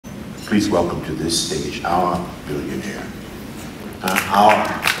Please welcome to this stage our billionaire.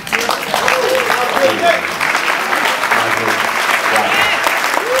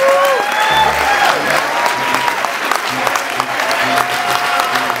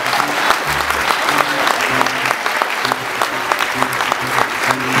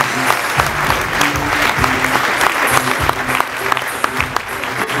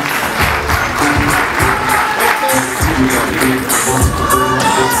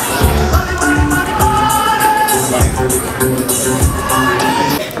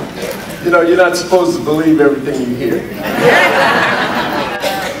 You know, you're not supposed to believe everything you hear.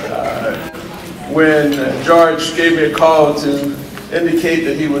 When George gave me a call to indicate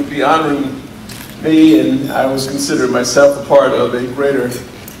that he would be honoring me, and I was considering myself a part of a greater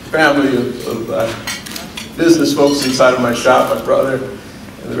family of business folks inside of my shop, my brother,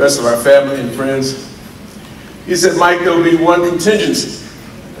 and the rest of our family and friends, he said, Mike, there'll be one contingency.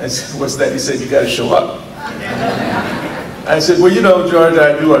 I said, what's that? He said, you got to show up. I said, well, you know, George,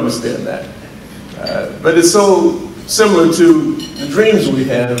 I do understand that. But it's so similar to the dreams we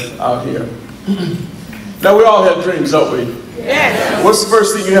have out here. Now, we all have dreams, don't we? Yes. What's the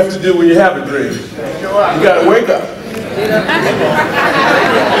first thing you have to do when you have a dream? You got to wake up.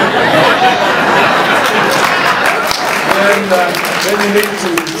 Then you need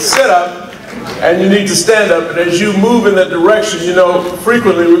to sit up, and you need to stand up. And as you move in that direction, you know,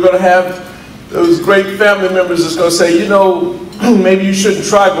 frequently we're going to have those great family members that's going to say, you know, maybe you shouldn't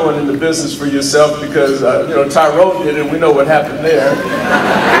try going into business for yourself because, you know, Tyrone did it, and we know what happened there.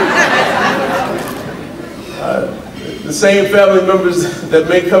 The same family members that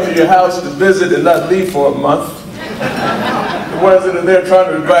may come to your house to visit and not leave for a month, the ones that are there trying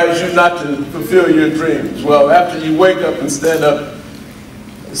to advise you not to fulfill your dreams. Well, after you wake up and stand up,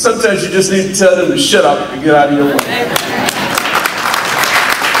 sometimes you just need to tell them to shut up and get out of your way.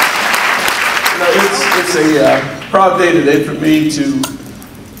 It's a proud day today for me to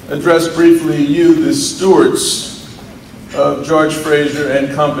address briefly you, the stewards of George Fraser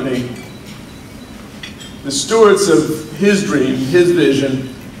and Company, the stewards of his dream, his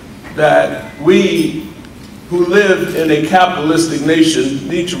vision, that we who live in a capitalistic nation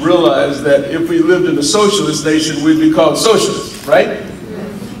need to realize that if we lived in a socialist nation, we'd be called socialists, right?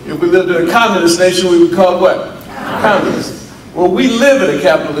 If we lived in a communist nation, we would be called what? Communists. Well, we live in a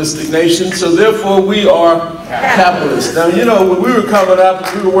capitalistic nation, so therefore we are capitalists. Now, you know, when we were coming up,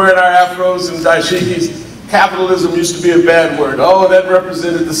 we were wearing our afros and dashikis, capitalism used to be a bad word. Oh, that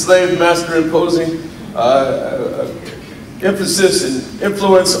represented the slave master imposing emphasis and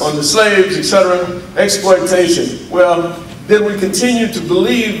influence on the slaves, etc., exploitation. Well, then we continued to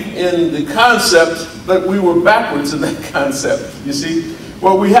believe in the concept, but we were backwards in that concept, you see?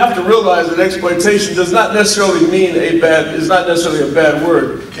 Well, we have to realize that exploitation does not necessarily mean is not necessarily a bad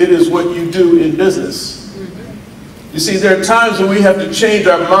word. It is what you do in business. You see, there are times when we have to change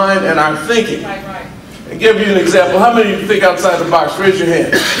our mind and our thinking. I'll give you an example. How many of you think outside the box? Raise your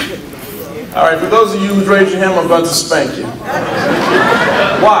hand. All right, for those of you who raise your hand, I'm about to spank you.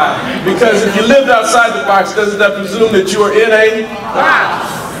 Why? Because if you lived outside the box, doesn't that presume that you are in a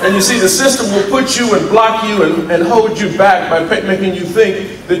box? And you see, the system will put you and block you and hold you back by making you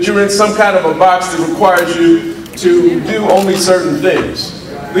think that you're in some kind of a box that requires you to do only certain things.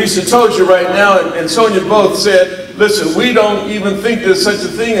 Lisa told you right now, and Sonia both said, listen, we don't even think there's such a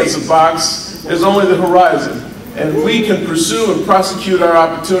thing as a box. There's only the horizon. And we can pursue and prosecute our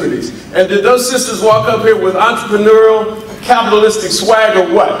opportunities. And did those sisters walk up here with entrepreneurial, capitalistic swag or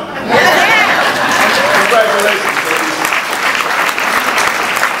what? Congratulations.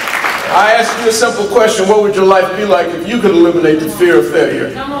 I asked you a simple question. What would your life be like if you could eliminate the fear of failure?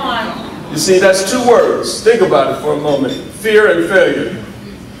 Come on. You see, that's two words. Think about it for a moment. Fear and failure.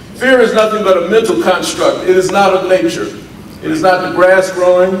 Fear is nothing but a mental construct. It is not of nature. It is not the grass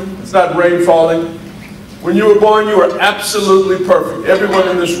growing. It's not rain falling. When you were born, you were absolutely perfect. Everyone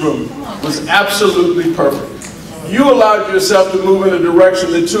in this room was absolutely perfect. You allowed yourself to move in a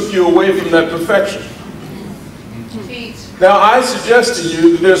direction that took you away from that perfection. Now, I suggest to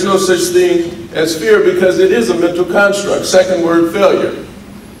you that there's no such thing as fear because it is a mental construct. Second word, failure.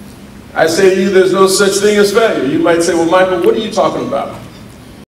 I say to you there's no such thing as failure. You might say, well, Michael, what are you talking about?